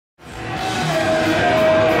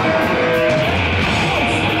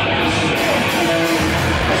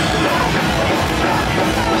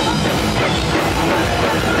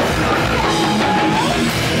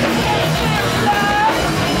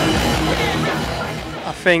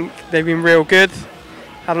think they've been real good.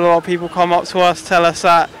 Had a lot of people come up to us, tell us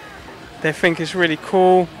that they think it's really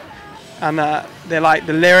cool and that they like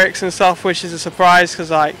the lyrics and stuff, which is a surprise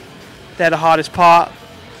because like they're the hardest part.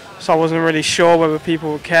 So I wasn't really sure whether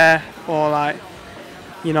people would care or like,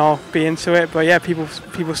 you know, be into it. But yeah, people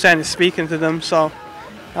saying it's speaking to them, so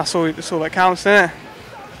that's all that counts, isn't it?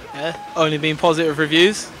 Yeah, only been positive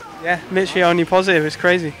reviews. Yeah, literally only positive. It's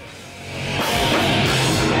crazy.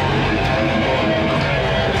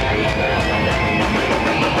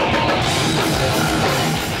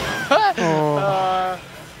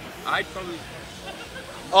 I'd probably.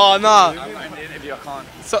 Oh no! In the interview, I can't.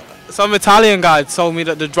 So, some Italian guy told me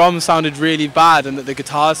that the drums sounded really bad and that the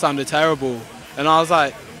guitars sounded terrible. And I was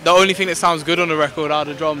like, the only thing that sounds good on the record are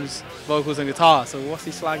the drums, vocals and guitar. So what's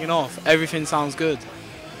he slagging off? Everything sounds good.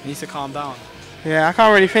 He needs to calm down. Yeah, I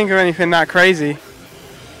can't really think of anything that crazy.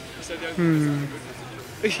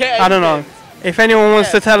 Yeah, I don't know. If anyone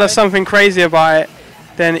wants to tell us something crazy about it,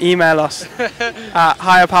 then email us at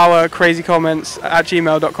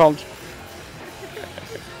higherpowercrazycomments@gmail.com.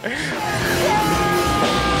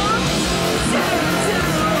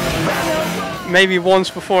 Maybe once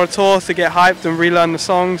before a tour to get hyped and relearn the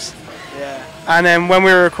songs. Yeah. And then when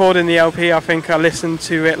we were recording the LP, I think I listened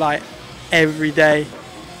to it like every day,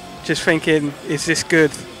 just thinking, is this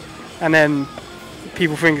good? And then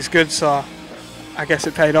people think it's good, so I guess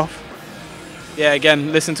it paid off. Yeah,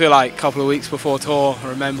 again, listen to it like a couple of weeks before tour,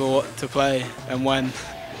 remember what to play and when.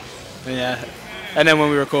 And yeah. And then when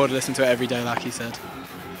we recorded, listen to it every day, like he said.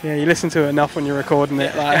 Yeah, you listen to it enough when you're recording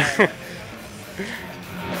it. Like.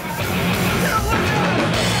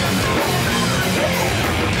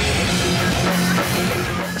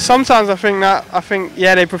 Sometimes I think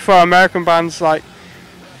yeah, they prefer American bands, like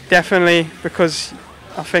definitely, because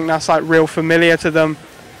I think that's like real familiar to them.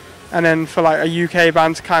 And then for like a UK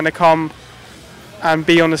band to kind of come and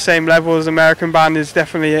be on the same level as American band is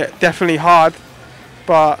definitely hard.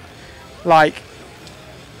 But like,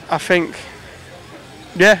 I think,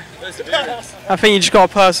 yeah, I think you just got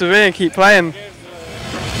to persevere and keep playing.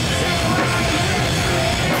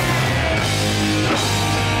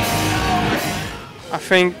 I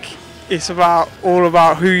think it's all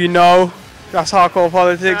about who you know. That's hardcore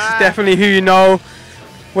politics. It's definitely who you know.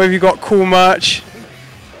 Whether you got cool merch.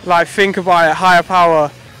 Like, think about it, Higher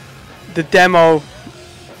Power, the demo,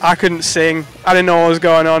 I couldn't sing. I didn't know what was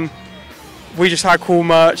going on. We just had cool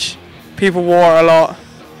merch. People wore it a lot.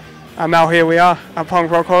 And now here we are at Punk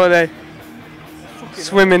Rock Holiday.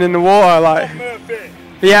 Swimming in the water, like.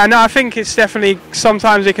 Yeah, no, I think it's definitely,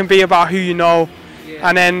 sometimes it can be about who you know.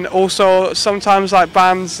 And then also sometimes like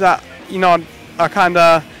bands that, you know, are kind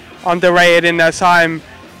of underrated in their time,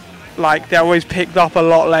 like they're always picked up a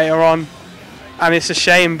lot later on. And it's a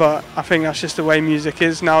shame, but I think that's just the way music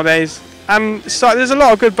is nowadays. And so there's a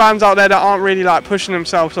lot of good bands out there that aren't really like pushing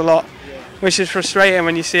themselves a lot, which is frustrating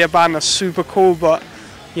when you see a band that's super cool, but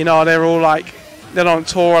you know, they're all like, they don't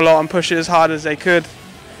tour a lot and push it as hard as they could.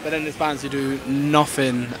 But then there's bands who do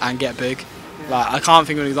nothing and get big. Like, I can't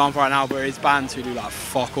think of an example right now, but it's bands who do like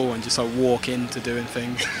fuck all and just like walk into doing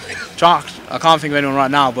things. I can't think of anyone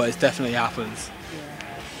right now, but it definitely happens.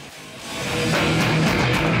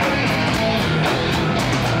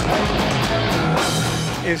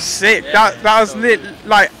 It's sick. That was lit.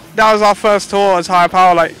 Like, that was our first tour as Higher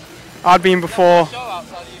Power. Like, I'd been before.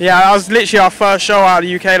 Yeah, that was literally our first show out of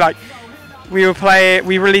the UK. Like, we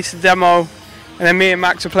released a demo. And then me and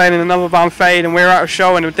Max were playing in another band, Fade, and we were at a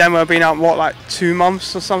show and the demo had been out, what, like 2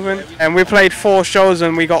 months or something? And we played 4 shows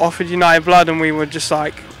and we got offered United Blood and we were just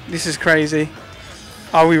like, this is crazy.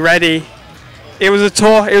 Are we ready? It was a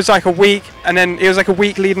tour, it was like a week, and then it was like a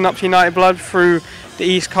week leading up to United Blood through the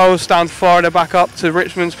East Coast, down to Florida, back up to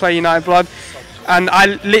Richmond to play United Blood. And I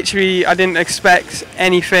didn't expect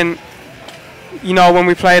anything. You know, when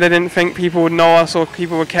we played, I didn't think people would know us or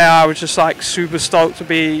people would care. I was just like super stoked to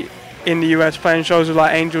be in the US playing shows with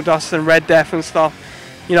like Angel Dust and Red Death and stuff.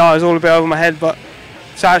 You know, I was all a bit over my head, but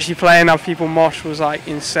to actually play and have people mosh was like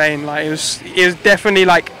insane. Like, it was definitely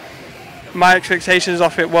like, my expectations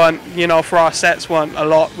of it weren't, you know, for our sets weren't a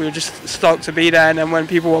lot. We were just stoked to be there, and then when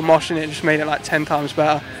people were moshing it just made it like 10 times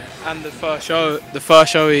better. And the first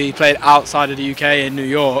show he played outside of the UK in New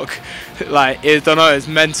York, like, it was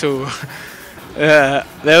mental. There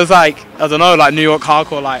was like, I don't know, like New York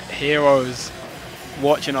hardcore like heroes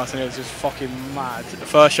watching us, and it was just fucking mad. The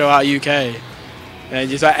first show out of UK, and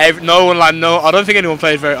just like I don't think anyone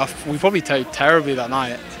played we probably played terribly that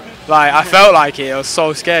night. Like, I felt like it. I was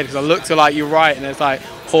so scared because I looked to like your right, and it's like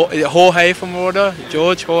is it Jorge from Order,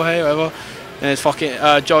 Jorge, whatever, and it's fucking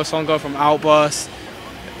Joe Songo from Outburst.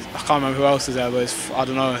 I can't remember who else is there, but it's, I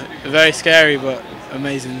don't know, very scary, but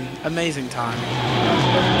amazing time.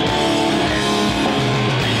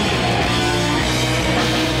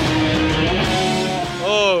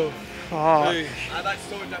 Oh. Fuck. I'd like to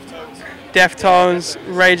start with Deftones. Deftones,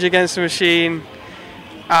 Rage Against the Machine,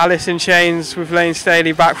 Alice in Chains with Lane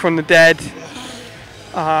Staley, Back from the Dead.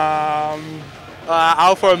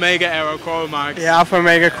 Alpha Omega era Chromax. Yeah, Alpha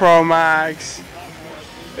Omega Chromax.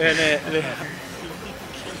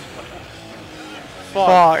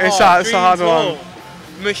 Fuck, it's a hard one.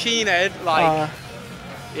 Machine Head,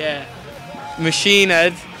 yeah. Machine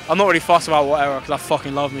Head. I'm not really fussed about what era because I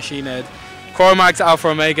fucking love Machine Head. Chromax Alpha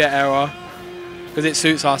Omega era because it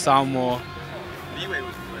suits our sound more. Leeway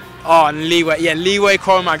was great. Oh, and Leeway. Yeah, Leeway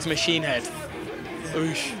Chromax Machine Head.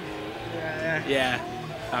 Oosh. Yeah.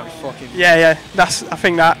 That was fucking. Yeah. I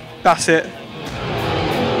think that's it.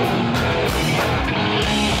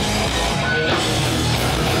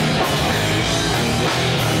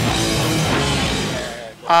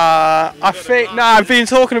 I've been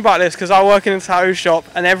talking about this because I work in a tattoo shop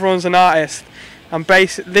and everyone's an artist, and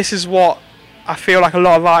this is what I feel like a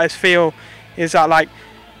lot of artists feel, is that, like,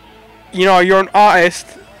 you know, you're an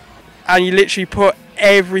artist and you literally put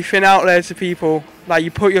everything out there to people. Like,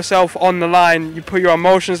 you put yourself on the line, you put your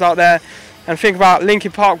emotions out there. And think about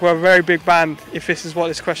Linkin Park, were a very big band, if this is what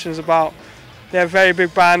this question is about. They're a very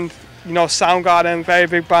big band, you know, Soundgarden, very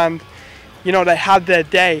big band. You know, they had their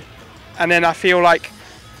day. And then I feel like,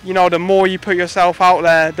 you know, the more you put yourself out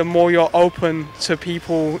there, the more you're open to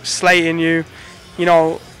people slating you, you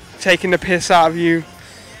know, taking the piss out of you.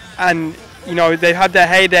 And, you know, they've had their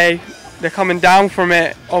heyday, they're coming down from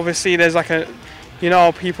it. Obviously, there's like a, you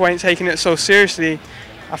know, people ain't taking it so seriously.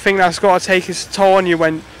 I think that's got to take its toll on you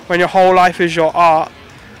when your whole life is your art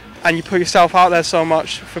and you put yourself out there so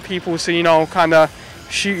much for people to, you know, kind of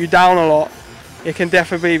shoot you down a lot. It can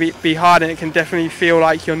definitely be hard, and it can definitely feel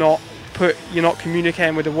like you're not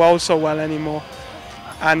communicating with the world so well anymore.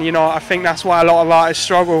 And, you know, I think that's why a lot of artists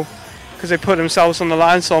struggle, because they put themselves on the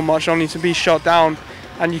line so much only to be shot down.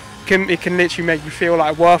 And it can literally make you feel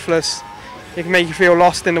like worthless. It can make you feel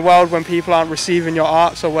lost in the world when people aren't receiving your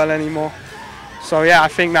art so well anymore. So yeah, I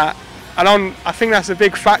think that's a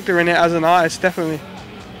big factor in it as an artist, definitely.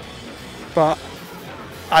 But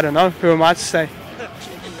I don't know, who am I to say?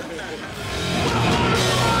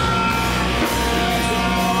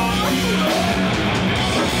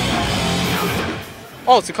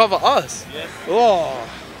 Oh, to cover us? Yeah. Oh.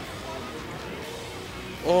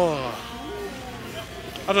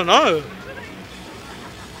 I don't know.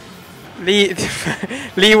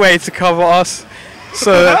 Leeway to cover us.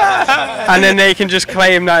 So, and then they can just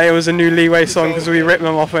claim that it was a new Leeway song because we ripped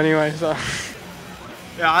them off anyway. So.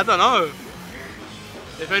 Yeah, I don't know.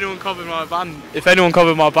 If anyone covered my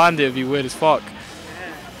band, it'd be weird as fuck.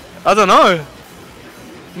 I don't know.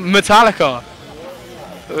 Metallica.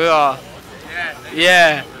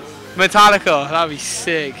 Yeah. Metallica. That'd be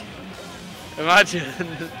sick. Imagine.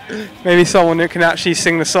 Maybe someone who can actually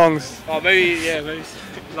sing the songs. Oh, maybe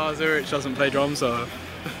Lars Ulrich doesn't play drums, so.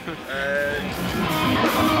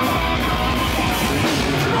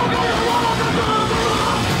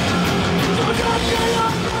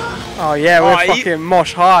 Oh yeah, we're fucking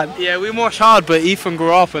mosh hard. Yeah, we mosh hard, but Ethan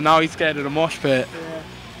grew up and now he's scared of the mosh pit. Yeah.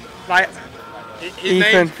 Like his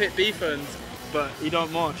name's Pit Beefens, but he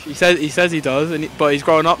don't mosh. He says he does, but he's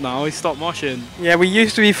grown up now. He's stopped moshing. Yeah, we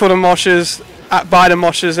used to be for the moshers, by the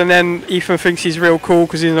moshers, and then Ethan thinks he's real cool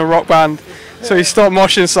because he's in a rock band. So he stopped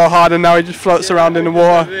moshing so hard and now he just floats around in the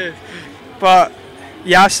water. But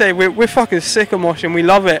yeah, I say we're fucking sick of moshing. We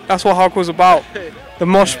love it. That's what hardcore's about. The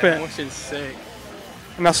mosh pit. Moshing's sick.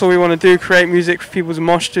 And that's all we want to do, create music for people to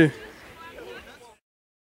mosh to.